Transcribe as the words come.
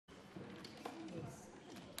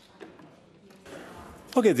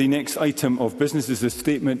Okay, the next item of business is a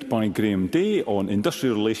statement by Graham Day on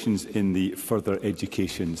industrial relations in the further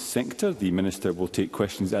education sector. The Minister will take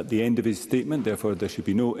questions at the end of his statement, therefore there should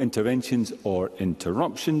be no interventions or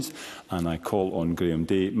interruptions. And I call on Graham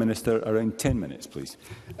Day. Minister, around 10 minutes, please.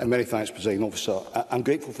 Many thanks, Presiding Officer. I'm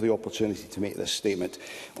grateful for the opportunity to make this statement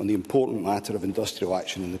on the important matter of industrial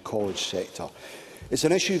action in the college sector. It's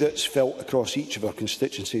an issue that's felt across each of our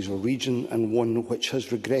constituencies or region, and one which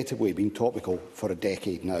has regrettably been topical for a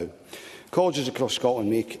decade now. Colleges across Scotland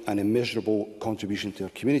make an immeasurable contribution to our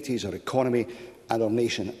communities, our economy and our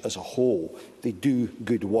nation as a whole. They do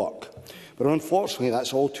good work. But unfortunately,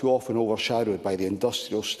 that's all too often overshadowed by the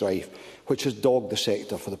industrial strife which has dogged the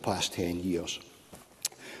sector for the past 10 years.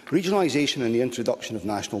 Regionalisation and the introduction of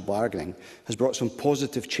national bargaining has brought some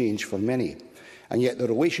positive change for many. And yet the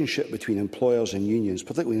relationship between employers and unions,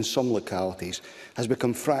 particularly in some localities, has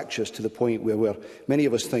become fractious to the point where many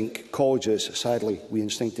of us think colleges, sadly, we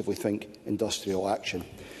instinctively think industrial action.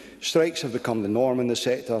 Strikes have become the norm in the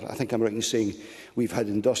sector. I think I'm right in saying we've had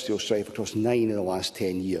industrial strife across 9 in the last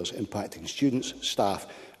 10 years, impacting students, staff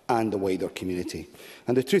and the wider community.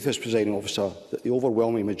 And the truth is, Presiding Officer, that the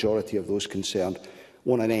overwhelming majority of those concerned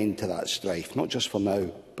want an end to that strife, not just for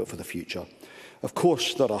now, but for the future. Of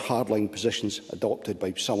course, there are hardline positions adopted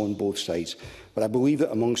by some on both sides, but I believe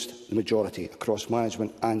that amongst the majority, across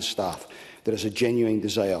management and staff, there is a genuine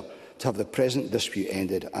desire to have the present dispute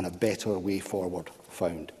ended and a better way forward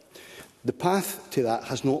found. The path to that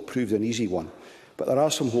has not proved an easy one, but there are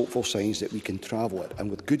some hopeful signs that we can travel it, and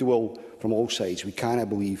with goodwill from all sides, we can, I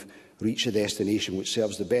believe, reach a destination which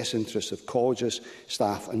serves the best interests of colleges,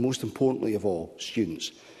 staff and, most importantly of all,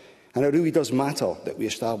 students. And it really does matter that we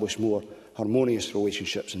establish more harmonious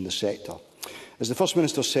relationships in the sector. As the First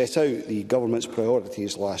Minister set out the Government's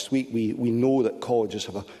priorities last week, we know that colleges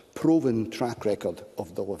have a proven track record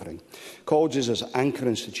of delivering. Colleges as anchor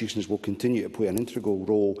institutions will continue to play an integral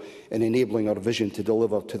role in enabling our vision to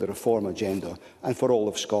deliver to the reform agenda and for all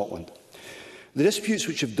of Scotland. The disputes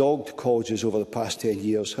which have dogged colleges over the past 10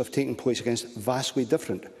 years have taken place against vastly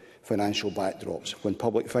different financial backdrops, when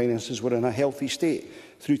public finances were in a healthy state,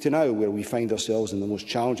 through to now, where we find ourselves in the most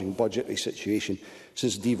challenging budgetary situation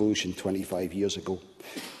since devolution 25 years ago.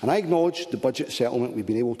 And I acknowledge the budget settlement we've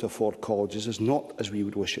been able to afford colleges is not as we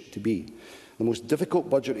would wish it to be. The most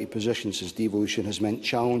difficult budgetary position since devolution has meant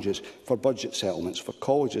challenges for budget settlements for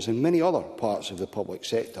colleges and many other parts of the public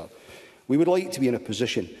sector. We would like to be in a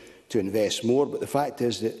position to invest more, but the fact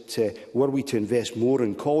is that were we to invest more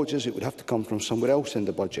in colleges, it would have to come from somewhere else in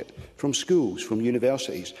the budget, from schools, from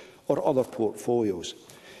universities or other portfolios.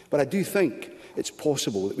 But I do think it's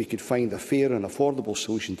possible that we could find a fair and affordable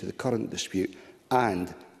solution to the current dispute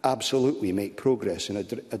and absolutely make progress in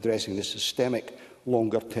addressing the systemic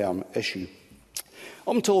longer-term issue.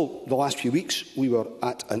 Up until the last few weeks, we were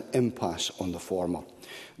at an impasse on the former.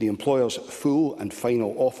 The employer's full and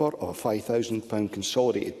final offer of a £5,000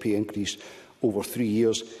 consolidated pay increase over 3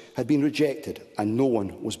 years had been rejected and no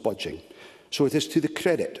one was budging. So it is to the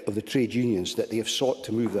credit of the trade unions that they have sought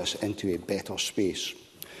to move this into a better space.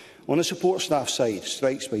 On the support staff side,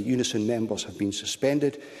 strikes by Unison members have been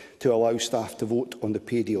suspended to allow staff to vote on the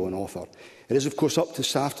pay deal on offer. It is, of course, up to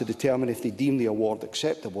staff to determine if they deem the award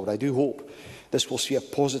acceptable, but I do hope this will see a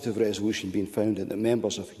positive resolution being found and that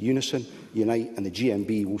members of Unison, Unite and the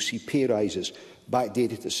GMB will see pay rises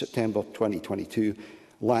backdated to September 2022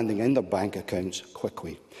 landing in their bank accounts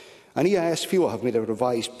quickly. And EIS FILA have made a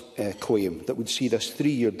revised claim that would see this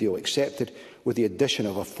 3-year deal accepted with the addition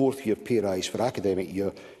of a 4th-year pay rise for academic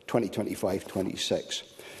year 2025-26.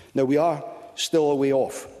 Now, we are still a way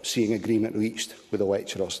off seeing agreement reached with the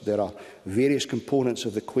lecturers. There are various components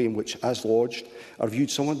of the claim which, as lodged, are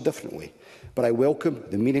viewed somewhat differently. But I welcome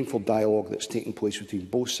the meaningful dialogue that's taken place between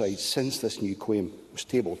both sides since this new claim was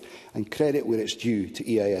tabled, and credit where it's due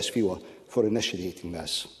to EIS FILA for initiating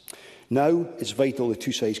this. Now it's vital the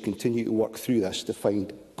two sides continue to work through this to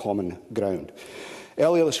find common ground.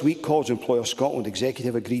 Earlier this week, College Employer Scotland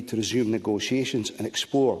Executive agreed to resume negotiations and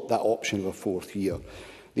explore that option of a 4th year.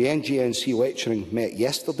 The NGNC lecturing met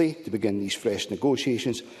yesterday to begin these fresh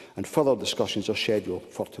negotiations, and further discussions are scheduled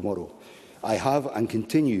for tomorrow. I have and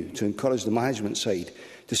continue to encourage the management side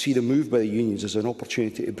to see the move by the unions as an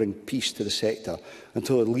opportunity to bring peace to the sector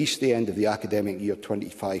until at least the end of the academic year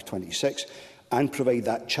 25-26 and provide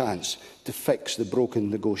that chance to fix the broken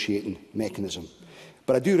negotiating mechanism.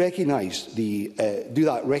 But I do recognising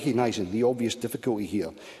the obvious difficulty here,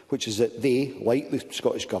 which is that they, like the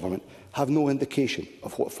Scottish Government, have no indication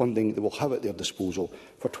of what funding they will have at their disposal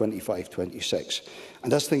for 25-26.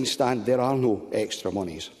 And as things stand, there are no extra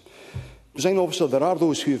monies. Presiding Officer, there are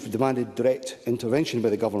those who have demanded direct intervention by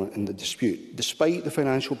the Government in the dispute, despite the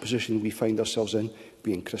financial position we find ourselves in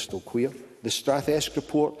being crystal clear, the Strathesk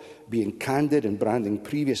report being candid and branding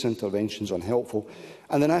previous interventions unhelpful,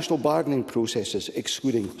 and the national bargaining processes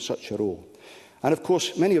excluding such a role. And of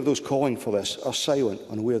course, many of those calling for this are silent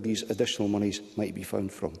on where these additional monies might be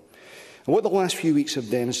found from. And what the last few weeks have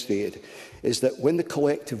demonstrated is that when the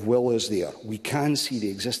collective will is there, we can see the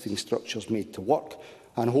existing structures made to work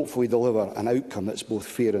and hopefully deliver an outcome that's both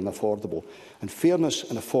fair and affordable. And fairness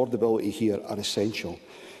and affordability here are essential.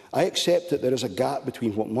 I accept that there is a gap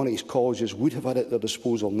between what monies colleges would have had at their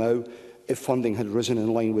disposal now if funding had risen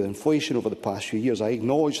in line with inflation over the past few years. I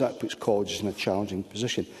acknowledge that puts colleges in a challenging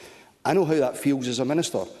position. I know how that feels as a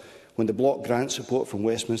minister when the block grant support from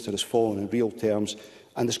Westminster has fallen in real terms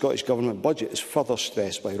and the Scottish Government budget is further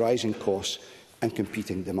stressed by rising costs and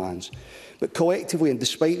competing demands. But collectively, and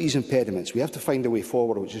despite these impediments, we have to find a way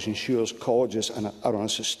forward which ensures colleges are on a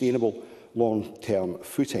sustainable long-term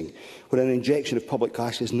footing, where an injection of public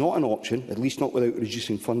cash is not an option, at least not without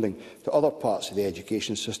reducing funding to other parts of the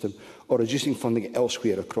education system or reducing funding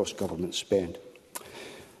elsewhere across government spend.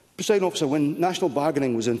 Presiding Officer, when national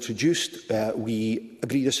bargaining was introduced, we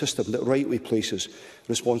agreed a system that rightly places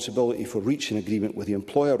responsibility for reaching agreement with the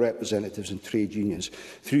employer representatives and trade unions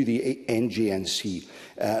through the NJNC,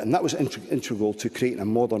 and that was integral to creating a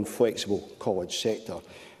modern, flexible college sector.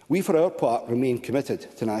 We, for our part, remain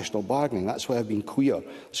committed to national bargaining. That's why I've been clear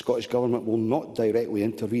the Scottish Government will not directly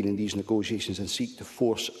intervene in these negotiations and seek to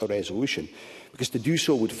force a resolution, because to do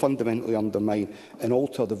so would fundamentally undermine and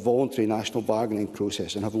alter the voluntary national bargaining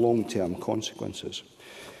process and have long-term consequences.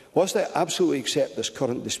 Whilst I absolutely accept this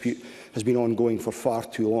current dispute has been ongoing for far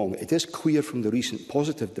too long, it is clear from the recent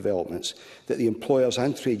positive developments that the employers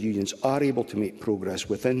and trade unions are able to make progress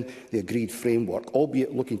within the agreed framework,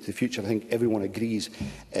 albeit looking to the future. I think everyone agrees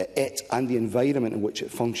it and the environment in which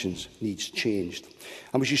it functions needs changed.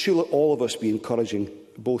 And we should surely all of us be encouraging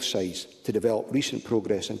both sides to develop recent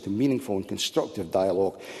progress into meaningful and constructive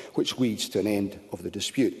dialogue which leads to an end of the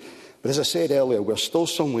dispute. But as I said earlier, we're still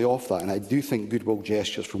some way off that, and I do think goodwill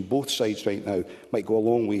gestures from both sides right now might go a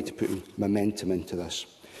long way to putting momentum into this.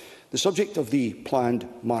 The subject of the planned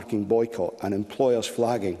marking boycott and employers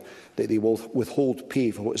flagging that they will withhold pay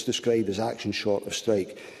for what is described as action short of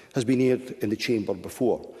strike has been aired in the Chamber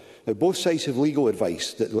before. Now, both sides have legal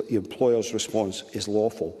advice that the employer's response is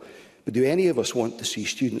lawful. But do any of us want to see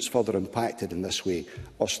students further impacted in this way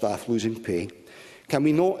or staff losing pay? Can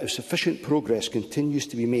we not, if sufficient progress continues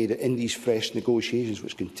to be made in these fresh negotiations,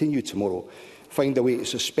 which continue tomorrow, find a way to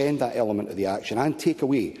suspend that element of the action and take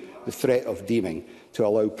away the threat of deeming to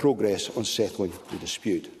allow progress on settling the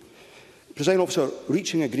dispute? Presiding Officer,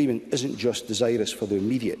 reaching agreement isn't just desirous for the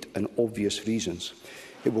immediate and obvious reasons.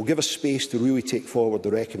 It will give us space to really take forward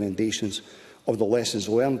the recommendations of the Lessons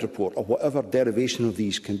Learned report, or whatever derivation of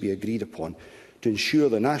these can be agreed upon, to ensure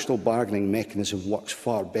the national bargaining mechanism works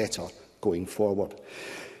far better going forward.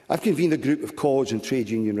 I've convened a group of college and trade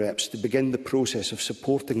union reps to begin the process of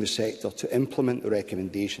supporting the sector to implement the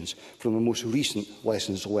recommendations from the most recent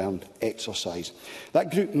Lessons Learned exercise.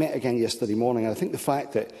 That group met again yesterday morning, and I think the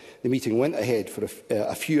fact that the meeting went ahead for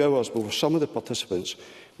a few hours before some of the participants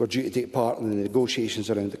were due to take part in the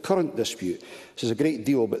negotiations around the current dispute says a great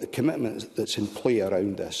deal about the commitment that's in play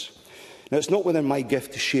around this. Now, it's not within my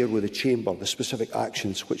gift to share with the Chamber the specific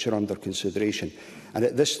actions which are under consideration, and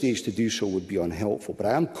at this stage to do so would be unhelpful. But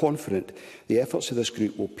I am confident the efforts of this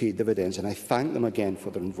group will pay dividends, and I thank them again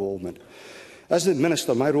for their involvement. As the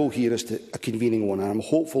Minister, my role here is a convening one, and I am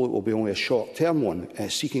hopeful it will be only a short-term one,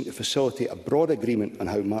 seeking to facilitate a broad agreement on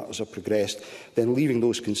how matters have progressed, then leaving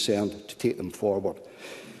those concerned to take them forward.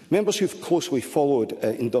 Members who have closely followed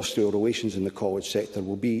industrial relations in the college sector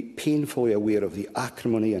will be painfully aware of the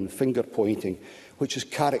acrimony and finger-pointing which has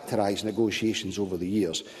characterised negotiations over the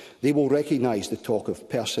years. They will recognise the talk of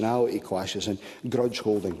personality clashes and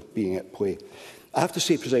grudge-holding being at play. I have to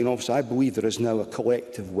say, Presiding Officer, I believe there is now a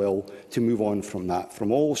collective will to move on from that.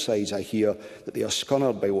 From all sides, I hear that they are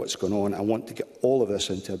scunnered by what's gone on and want to get all of this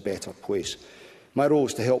into a better place. My role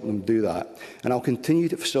is to help them do that, and I'll continue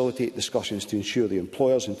to facilitate discussions to ensure the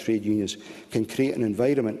employers and trade unions can create an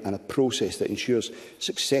environment and a process that ensures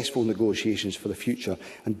successful negotiations for the future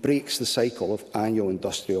and breaks the cycle of annual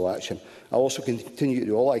industrial action. I'll also continue to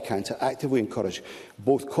do all I can to actively encourage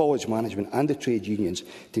both college management and the trade unions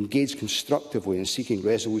to engage constructively in seeking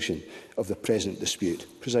resolution of the present dispute.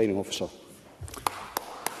 Presiding Officer.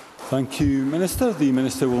 Thank you, Minister. The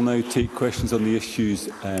Minister will now take questions on the issues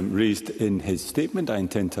raised in his statement. I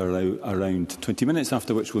intend to allow around 20 minutes,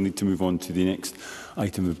 after which we'll need to move on to the next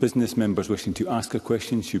item of business. Members wishing to ask a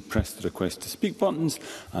question should press the request to speak buttons.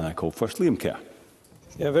 And I call first Liam Kerr.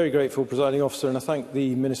 Yeah, very grateful, Presiding Officer, and I thank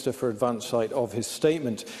the Minister for advance sight of his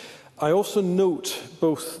statement. I also note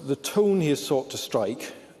both the tone he has sought to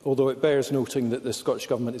strike, although it bears noting that the Scottish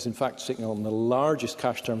Government is in fact sitting on the largest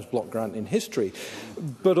cash terms block grant in history,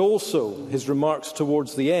 but also his remarks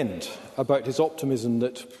towards the end about his optimism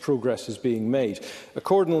that progress is being made.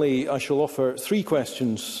 Accordingly, I shall offer 3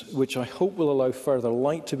 questions which I hope will allow further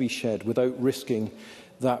light to be shed without risking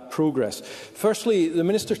that progress. Firstly, the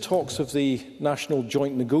Minister talks of the National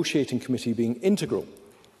Joint Negotiating Committee being integral,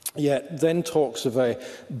 yet then talks of a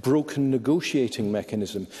broken negotiating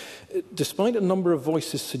mechanism. Despite a number of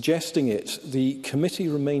voices suggesting it, the committee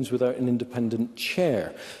remains without an independent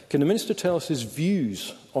chair. Can the Minister tell us his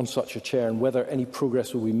views on such a chair and whether any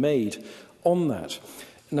progress will be made on that?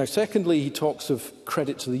 Now, secondly, he talks of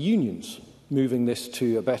credit to the unions, moving this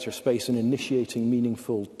to a better space and initiating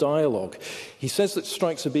meaningful dialogue. He says that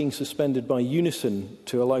strikes are being suspended by Unison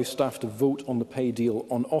to allow staff to vote on the pay deal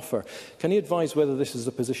on offer. Can he advise whether this is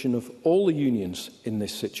the position of all the unions in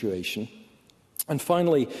this situation? And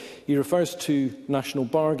finally, he refers to national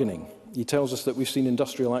bargaining. He tells us that we've seen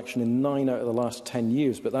industrial action in 9 out of the last 10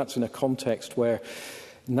 years, but that's in a context where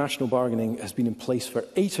national bargaining has been in place for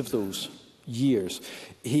 8 of those years.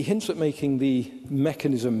 He hints at making the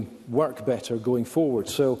mechanism work better going forward.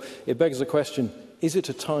 So it begs the question, is it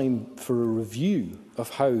a time for a review of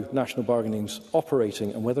how national bargaining is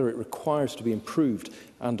operating and whether it requires to be improved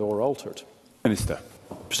and or altered? Minister.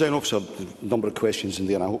 Presiding Officer, a number of questions in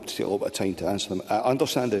there, and I hope to take a little bit of time to answer them. I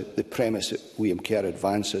understand the premise that Liam Kerr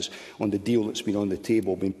advances on the deal that's been on the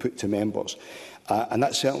table being put to members. And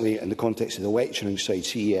that's certainly in the context of the lecturing side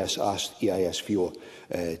CES asked EISFO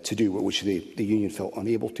to do, which the union felt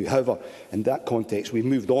unable to. However, in that context, we've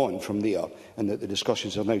moved on from there, and that the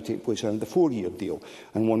discussions are now taking place around the 4-year deal.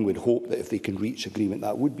 And one would hope that if they can reach agreement,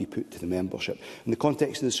 that would be put to the membership. In the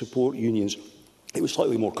context of the support unions, it was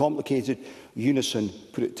slightly more complicated. Unison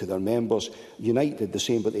put it to their members. Unite did the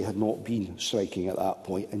same, but they had not been striking at that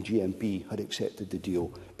point, and GMB had accepted the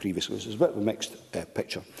deal previously. So it's a bit of a mixed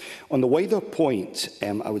picture. On the wider point,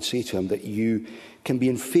 I would say to him that you can be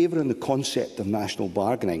in favour in the concept of national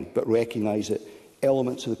bargaining, but recognise that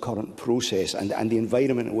elements of the current process and the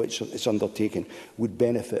environment in which it's undertaken would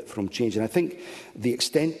benefit from change. And I think the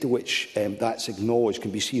extent to which that's acknowledged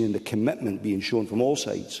can be seen in the commitment being shown from all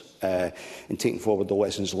sides in taking forward the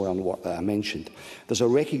lessons learned work that I mentioned. There's a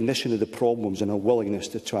recognition of the problems and a willingness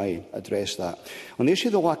to try and address that. On the issue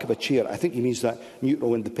of the lack of a chair, I think he means that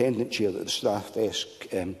neutral independent chair that the staff desk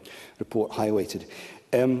report highlighted.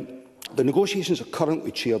 The negotiations are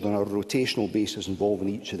currently chaired on a rotational basis involving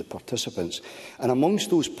each of the participants. And amongst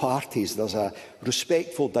those parties, there's a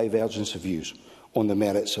respectful divergence of views on the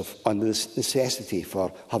merits of and the necessity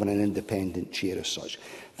for having an independent chair as such.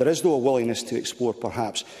 There is, though, a willingness to explore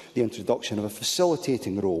perhaps the introduction of a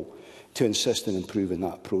facilitating role to insist on improving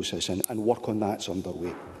that process, and work on that's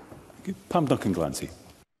underway. Pam Duncan-Glancy.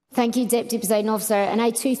 Thank you, Deputy Presiding Officer, and I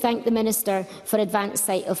too thank the Minister for advance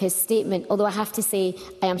sight of his statement, although I have to say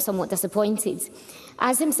I am somewhat disappointed.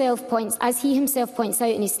 As he himself points out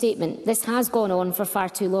in his statement, this has gone on for far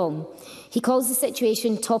too long. He calls the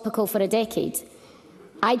situation topical for a decade.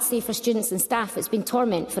 I'd say for students and staff it's been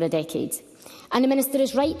torment for a decade. And the Minister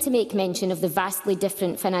is right to make mention of the vastly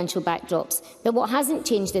different financial backdrops, but what hasn't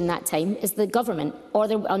changed in that time is the government or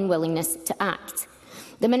their unwillingness to act.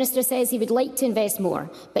 The Minister says he would like to invest more,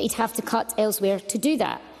 but he'd have to cut elsewhere to do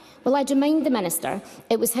that. Well, I'd remind the Minister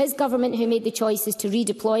it was his government who made the choices to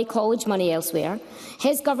redeploy college money elsewhere,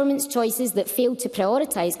 his government's choices that failed to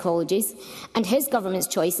prioritise colleges, and his government's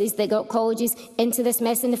choices that got colleges into this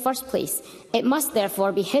mess in the first place. It must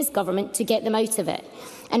therefore be his government to get them out of it.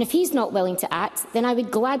 And if he's not willing to act, then I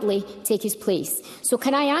would gladly take his place. So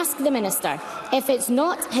can I ask the Minister, if it's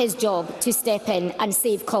not his job to step in and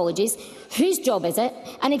save colleges, whose job is it,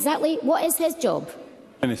 and exactly what is his job?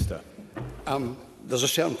 Minister. There's a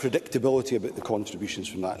certain predictability about the contributions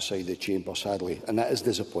from that side of the chamber, sadly, and that is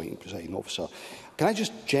disappointing, Presiding Officer. Can I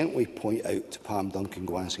just gently point out to Pam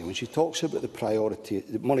Duncan-Glancy, when she talks about the priority,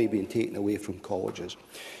 the money being taken away from colleges,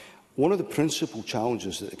 one of the principal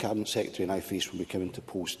challenges that the Cabinet Secretary and I faced when we came into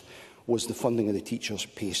post was the funding of the teachers'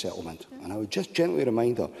 pay settlement. And I would just gently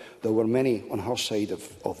remind her there were many on her side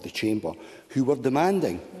of the chamber who were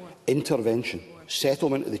demanding intervention,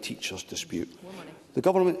 settlement of the teachers' dispute. The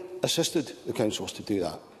government assisted the councils to do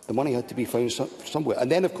that. The money had to be found somewhere. And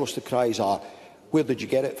then, of course, the cries are, where did you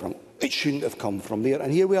get it from? It shouldn't have come from there.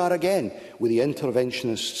 And here we are again, with the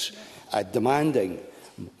interventionists demanding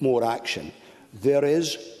more action. There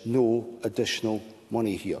is no additional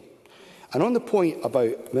money here. And on the point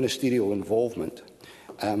about ministerial involvement,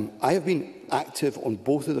 I have been active on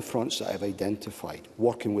both of the fronts that I have identified,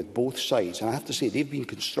 working with both sides. And I have to say, they've been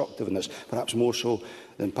constructive in this, perhaps more so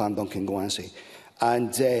than Pam Duncan-Glancy. And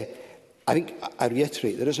I think, I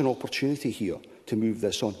reiterate, there is an opportunity here to move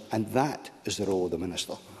this on, and that is the role of the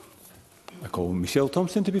Minister. I call Michelle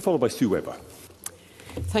Thompson to be followed by Sue Webber.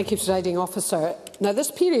 Thank you, Presiding Officer. Now,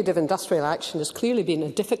 this period of industrial action has clearly been a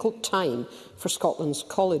difficult time for Scotland's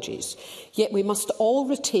colleges, yet we must all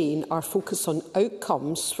retain our focus on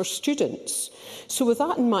outcomes for students. So with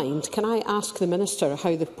that in mind, can I ask the Minister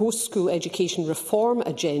how the post-school education reform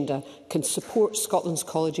agenda can support Scotland's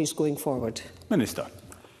colleges going forward? Minister.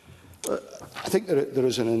 I think there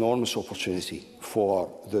is an enormous opportunity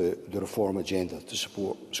for the reform agenda to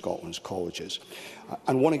support Scotland's colleges.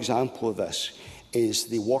 And one example of this is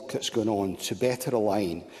the work that's going on to better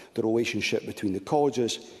align the relationship between the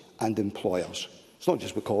colleges and employers. It's not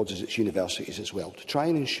just with colleges, it's universities as well, to try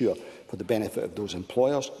and ensure, for the benefit of those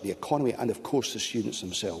employers, the economy and, of course, the students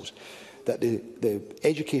themselves, that the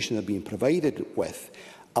education they're being provided with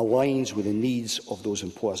aligns with the needs of those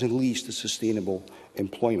employers and leads to sustainable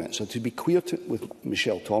employment. So, to be clear with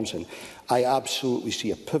Michelle Thompson, I absolutely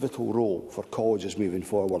see a pivotal role for colleges moving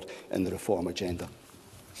forward in the reform agenda.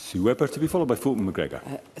 Sue Webber to be followed by Fulton McGregor.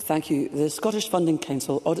 Thank you. The Scottish Funding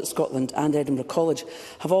Council, Audit Scotland and Edinburgh College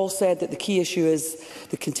have all said that the key issue is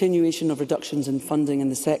the continuation of reductions in funding in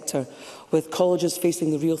the sector, with colleges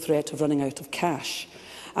facing the real threat of running out of cash.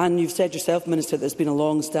 And you've said yourself, Minister, that it's been a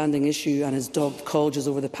long-standing issue and has dogged colleges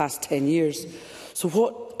over the past 10 years. So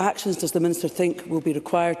what actions does the Minister think will be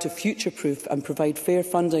required to future-proof and provide fair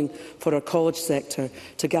funding for our college sector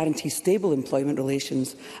to guarantee stable employment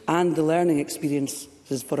relations and the learning experiences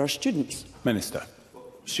for our students? Minister.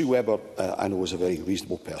 Sue Webber, I know, is a very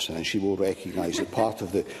reasonable person, and she will recognise that part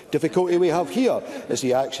of the difficulty we have here is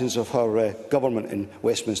the actions of her government in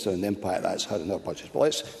Westminster and the impact that's had on our budget. But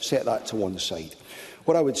let's set that to one side.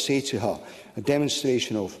 What I would say to her, a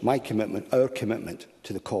demonstration of my commitment, our commitment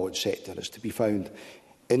to the college sector, is to be found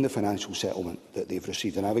in the financial settlement that they've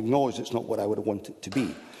received. And I've acknowledged it's not what I would have wanted it to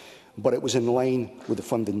be, but it was in line with the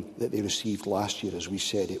funding that they received last year, as we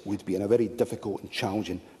said it would be, in a very difficult and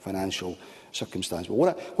challenging financial circumstance. But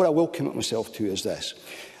what I will commit myself to is this.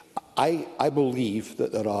 I believe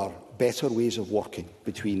that there are better ways of working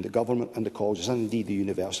between the government and the colleges, and indeed the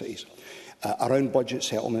universities, around budget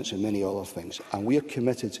settlements and many other things. And we are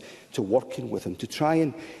committed to working with them to try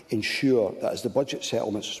and ensure that as the budget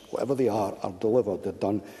settlements, whatever they are delivered, they're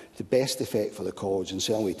done to best effect for the college and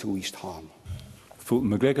certainly to least harm. Fulton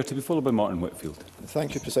McGregor to be followed by Martin Whitfield.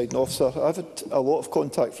 Thank you, Presiding Officer. I've had a lot of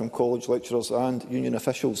contact from college lecturers and union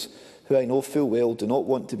officials who I know full well do not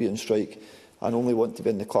want to be on strike and only want to be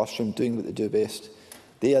in the classroom doing what they do best.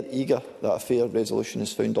 They are eager that a fair resolution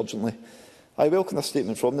is found urgently. I welcome this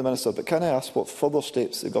statement from the Minister, but can I ask what further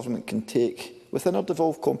steps the Government can take within our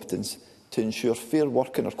devolved competence to ensure fair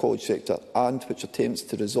work in our college sector and which attempts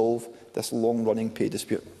to resolve this long-running pay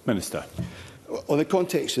dispute? Minister. On the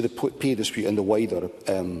context of the pay dispute and the wider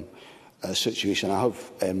situation, I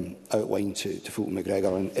have outlined to Fulton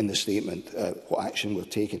McGregor in the statement what action we're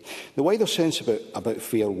taking. The wider sense about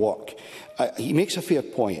fair work, he makes a fair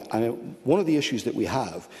point. And one of the issues that we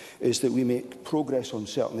have is that we make progress on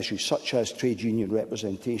certain issues, such as trade union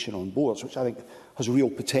representation on boards, which I think has real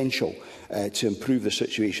potential to improve the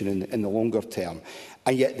situation in the longer term.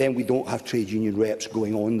 And yet then we don't have trade union reps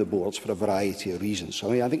going on the boards for a variety of reasons.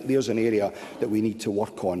 So I think there's an area that we need to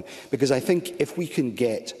work on, because I think if we can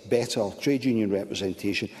get better trade union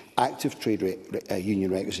representation, active trade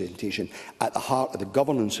union representation at the heart of the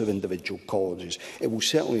governance of individual colleges, it will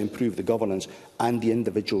certainly improve the governance and the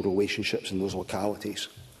individual relationships in those localities.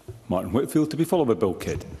 Martin Whitfield to be followed by Bill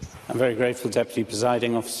Kidd. I'm very grateful, Deputy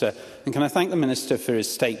Presiding Officer. And can I thank the Minister for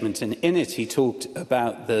his statement? And in it, he talked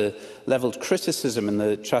about the levelled criticism in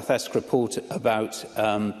the Trathesque report about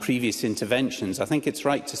previous interventions. I think it's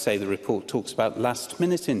right to say the report talks about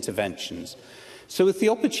last-minute interventions. So with the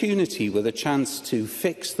opportunity, with a chance to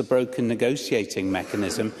fix the broken negotiating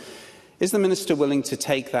mechanism, is the Minister willing to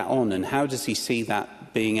take that on? And how does he see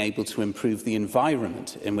that being able to improve the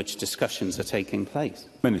environment in which discussions are taking place?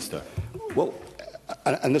 Minister. Well,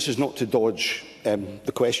 and this is not to dodge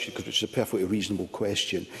the question, because it's a perfectly reasonable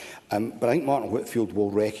question, but I think Martin Whitfield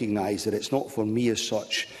will recognise that it's not for me as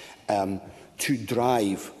such to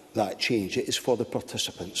drive that change. It is for the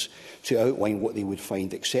participants to outline what they would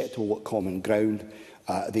find acceptable, what common ground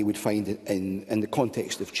they would find in the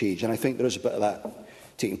context of change. And I think there is a bit of that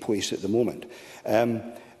taking place at the moment.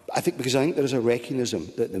 I think there is a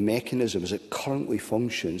recognition that the mechanism as it currently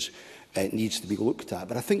functions needs to be looked at.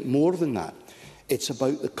 But I think more than that, it's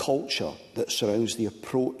about the culture that surrounds the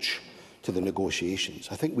approach to the negotiations.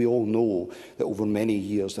 I think we all know that over many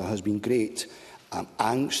years there has been great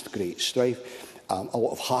angst, great strife, a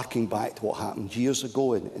lot of harking back to what happened years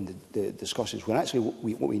ago in the discussions, when actually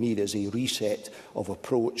what we need is a reset of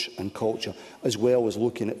approach and culture, as well as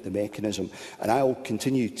looking at the mechanism. And I will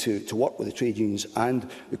continue to work with the trade unions and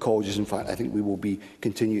the colleges. In fact, I think we will be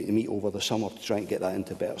continuing to meet over the summer to try and get that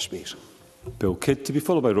into better space. Bill Kidd, to be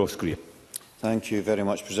followed by Ross Greer. Thank you very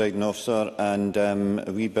much, Presiding Officer. And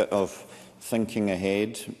a wee bit of thinking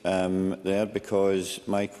ahead there, because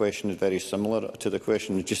my question is very similar to the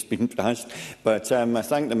question that's just been asked. But I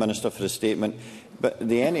thank the Minister for his statement. But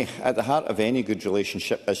at the heart of any good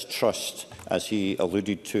relationship is trust, as he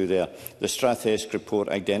alluded to there. The Strathesc report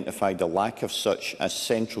identified a lack of such as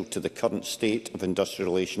central to the current state of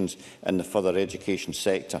industrial relations in the further education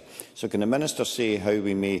sector. So can the Minister say how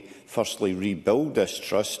we may firstly rebuild this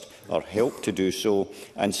trust, or help to do so,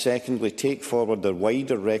 and secondly take forward the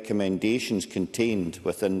wider recommendations contained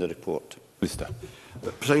within the report? Minister.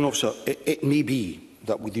 Presiding Officer, it may be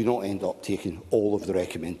that we do not end up taking all of the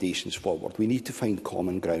recommendations forward. We need to find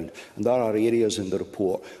common ground, and there are areas in the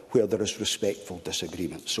report where there is respectful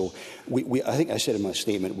disagreement. So I think I said in my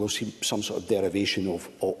statement, we'll see some sort of derivation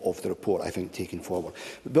of the report, I think, taken forward.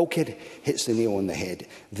 But Bill Kidd hits the nail on the head.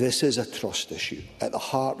 This is a trust issue. At the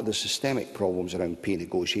heart of the systemic problems around pay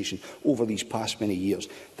negotiation over these past many years,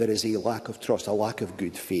 there is a lack of trust, a lack of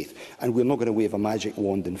good faith, and we're not going to wave a magic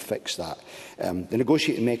wand and fix that. The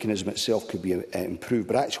negotiating mechanism itself could be improved,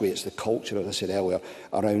 but actually it's the culture, as I said earlier,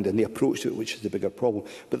 around and the approach to it which is the bigger problem.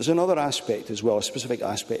 But there's another aspect as well, a specific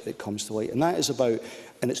aspect that comes to light, and that is about,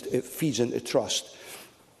 and it feeds into trust,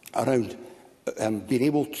 around being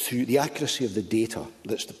able to, the accuracy of the data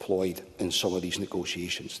that's deployed in some of these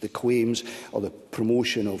negotiations. The claims or the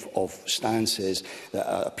promotion of stances that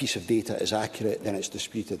a piece of data is accurate, then it's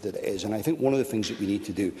disputed that it is. And I think one of the things that we need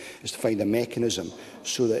to do is to find a mechanism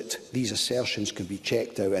so that these assertions can be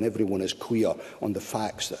checked out and everyone is clear on the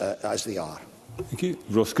facts as they are. Thank you.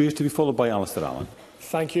 Ross Greer, to be followed by Alistair Allen.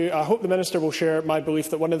 Thank you. I hope the Minister will share my belief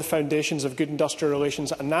that one of the foundations of good industrial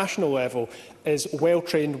relations at a national level is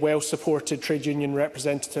well-trained, well-supported trade union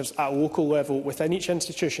representatives at a local level within each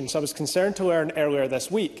institution. So I was concerned to learn earlier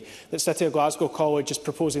this week that City of Glasgow College is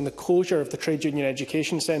proposing the closure of the Trade Union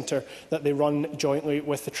Education Centre that they run jointly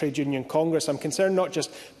with the Trade Union Congress. I'm concerned not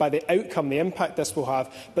just by the outcome, the impact this will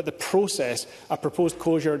have, but the process, a proposed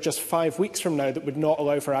closure just 5 weeks from now that would not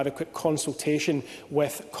allow for adequate consultation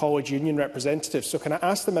with college union representatives. So can I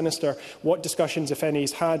ask the Minister what discussions, if any,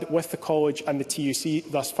 he's had with the College and the TUC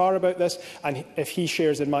thus far about this, and if he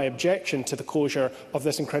shares in my objection to the closure of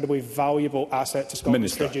this incredibly valuable asset to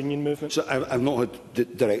Scotland's trade union movement? So I've not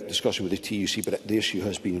had direct discussion with the TUC, but the issue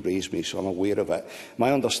has been raised me, so I'm aware of it.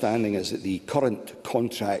 My understanding is that the current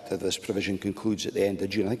contract of this provision concludes at the end of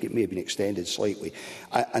June. I think it may have been extended slightly.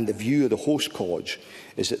 And the view of the host college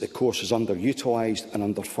is that the course is underutilised and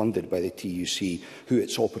underfunded by the TUC, who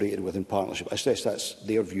it's operated with in partnership. I stress that's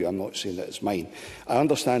their view, I'm not saying that it's mine. I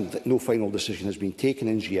understand that no final decision has been taken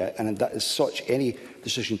in yet, and that as such, any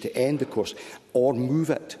decision to end the course or move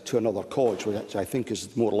it to another college, which I think is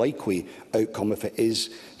the more likely outcome if it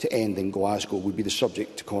is to end in Glasgow, would be the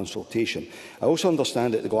subject to consultation. I also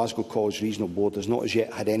understand that the Glasgow College Regional Board has not as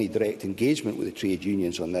yet had any direct engagement with the trade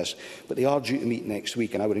unions on this, but they are due to meet next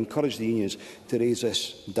week, and I would encourage the unions to raise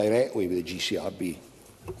this directly with the GCRB.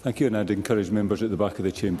 Thank you, and I'd encourage members at the back of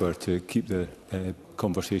the chamber to keep the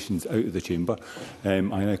conversations out of the chamber. I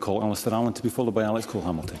now call Alistair Allen to be followed by Alex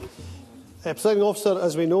Cole-Hamilton. Presiding Officer,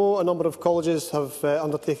 as we know, a number of colleges have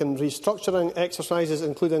undertaken restructuring exercises,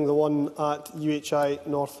 including the one at UHI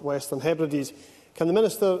North West and Hebrides. Can the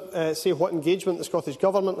Minister say what engagement the Scottish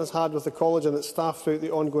Government has had with the college and its staff throughout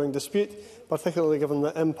the ongoing dispute, particularly given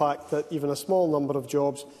the impact that even a small number of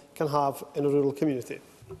jobs can have in a rural community?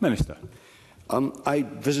 Minister. I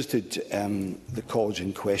visited the college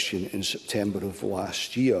in question in September of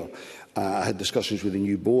last year. I had discussions with the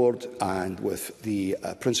new board and with the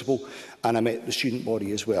principal, and I met the student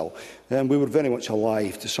body as well. We were very much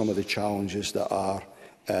alive to some of the challenges that are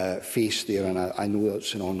faced there, and I know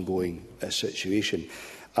that's an ongoing situation.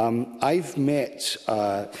 I've met,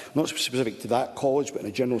 not specific to that college, but in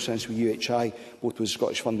a general sense with UHI, both with the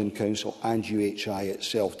Scottish Funding Council and UHI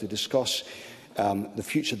itself, to discuss the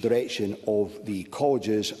future direction of the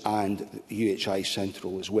colleges and UHI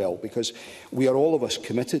Central as well, because we are all of us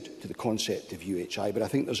committed to the concept of UHI, but I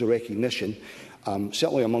think there's a recognition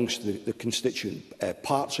certainly amongst the constituent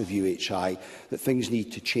parts of UHI, that things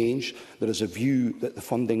need to change. There is a view that the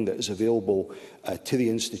funding that is available to the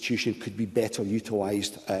institution could be better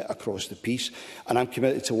utilised across the piece. And I'm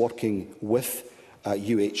committed to working with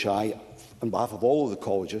UHI on behalf of all of the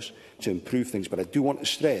colleges to improve things. But I do want to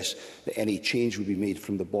stress that any change will be made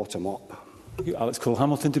from the bottom up. Alex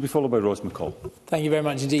Cole-Hamilton, to be followed by Ros McCall. Thank you very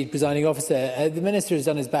much indeed, Presiding Officer. The Minister has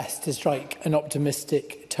done his best to strike an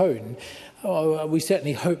optimistic tone. We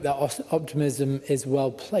certainly hope that optimism is well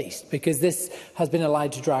placed, because this has been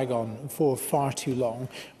allowed to drag on for far too long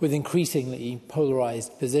with increasingly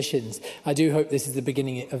polarised positions. I do hope this is the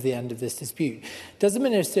beginning of the end of this dispute. Does the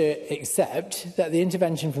Minister accept that the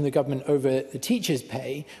intervention from the government over the teachers'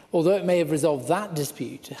 pay, although it may have resolved that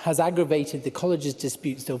dispute, has aggravated the college's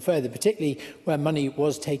dispute still further, particularly where money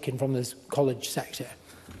was taken from the college sector?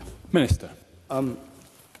 Minister.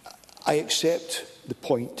 I accept the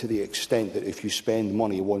point to the extent that if you spend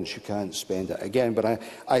money once, you can't spend it again. But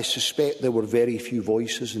I suspect there were very few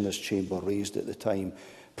voices in this chamber raised at the time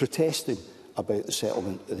protesting about the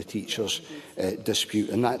settlement of the teachers' dispute.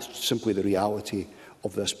 And that's simply the reality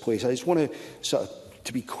of this place. I just want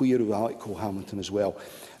to be clear with Alex Cole-Hamilton as well.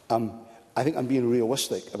 I think I'm being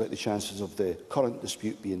realistic about the chances of the current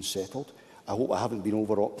dispute being settled. I hope I haven't been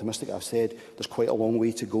over-optimistic. I've said there's quite a long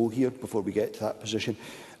way to go here before we get to that position.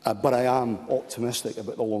 But I am optimistic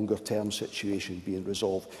about the longer-term situation being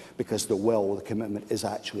resolved, because the will, the commitment is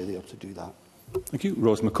actually there to do that. Thank you.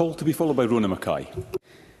 Ros McCall, to be followed by Rona Mackay.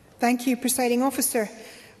 Thank you, Presiding Officer.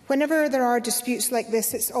 Whenever there are disputes like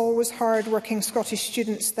this, it's always hard-working Scottish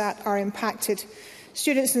students that are impacted.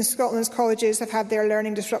 Students in Scotland's colleges have had their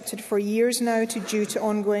learning disrupted for years now due to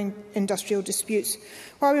ongoing industrial disputes.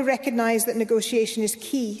 While we recognise that negotiation is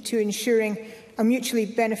key to ensuring a mutually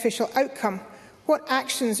beneficial outcome, what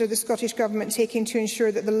actions are the Scottish Government taking to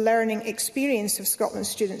ensure that the learning experience of Scotland's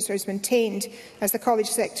students is maintained, as the college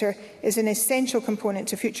sector is an essential component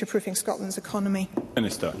to future-proofing Scotland's economy?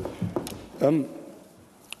 Minister.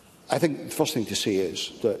 I think the first thing to say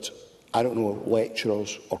is that I don't know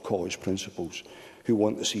lecturers or college principals who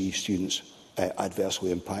want to see students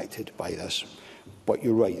adversely impacted by this. But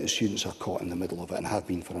you're right, the students are caught in the middle of it and have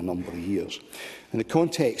been for a number of years. In the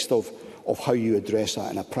context of how you address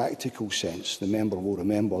that in a practical sense, the member will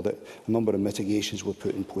remember that a number of mitigations were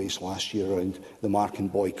put in place last year around the marking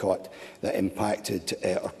boycott that impacted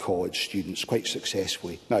our college students quite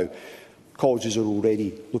successfully. Now, colleges are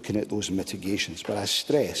already looking at those mitigations, but I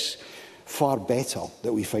stress far better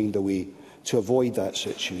that we find a way to avoid that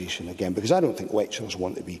situation again, because I don't think lecturers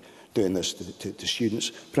want to be doing this to students.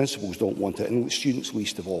 Principals don't want it, and students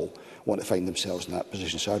least of all want to find themselves in that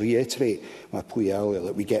position. So I reiterate my plea earlier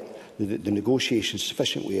that we get the negotiations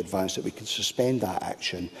sufficiently advanced that we can suspend that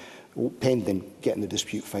action pending getting the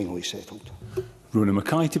dispute finally settled. Rona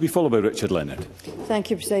Mackay, to be followed by Richard Leonard. Thank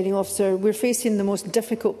you, Presiding Officer. We're facing the most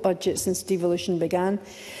difficult budget since devolution began.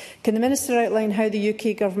 Can the Minister outline how the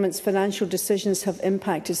UK Government's financial decisions have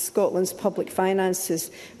impacted Scotland's public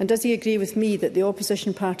finances? And does he agree with me that the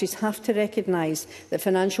opposition parties have to recognise the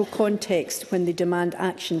financial context when they demand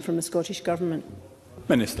action from the Scottish Government?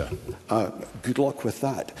 Minister. Good luck with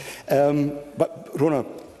that. But Rona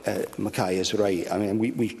Mackay is right. I mean,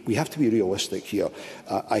 we have to be realistic here.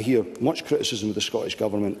 I hear much criticism of the Scottish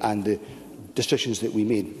Government and the decisions that we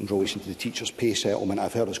made in relation to the teachers' pay settlement.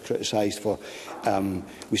 I've heard us criticised for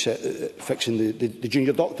fixing the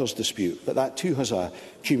junior doctors' dispute, but that too has a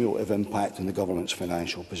cumulative impact on the government's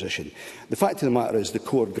financial position. The fact of the matter is the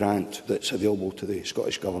core grant that's available to the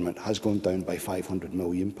Scottish Government has gone down by £500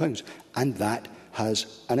 million, and that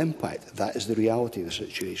has an impact. That is the reality of the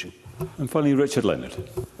situation. And finally, Richard Leonard.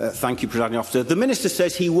 Thank you, Presiding Officer. The Minister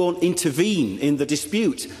says he won't intervene in the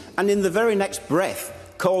dispute, and in the very next breath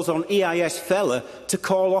calls on EIS Fella to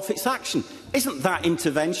call off its action. Isn't that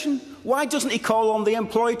intervention? Why doesn't he call on the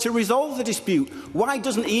employer to resolve the dispute? Why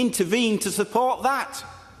doesn't he intervene to support that?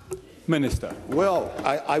 Minister. Well,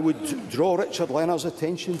 I would draw Richard Leonard's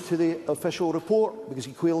attention to the official report, because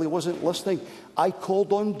he clearly wasn't listening. I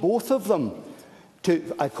called on both of them.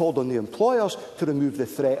 I called on the employers to remove the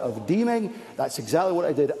threat of deeming. That's exactly what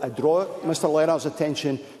I did. I draw Mr Leonard's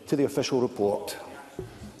attention to the official report.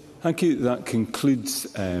 Thank you. That concludes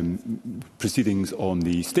proceedings on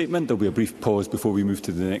the statement. There will be a brief pause before we move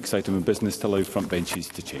to the next item of business to allow front benches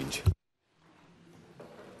to change.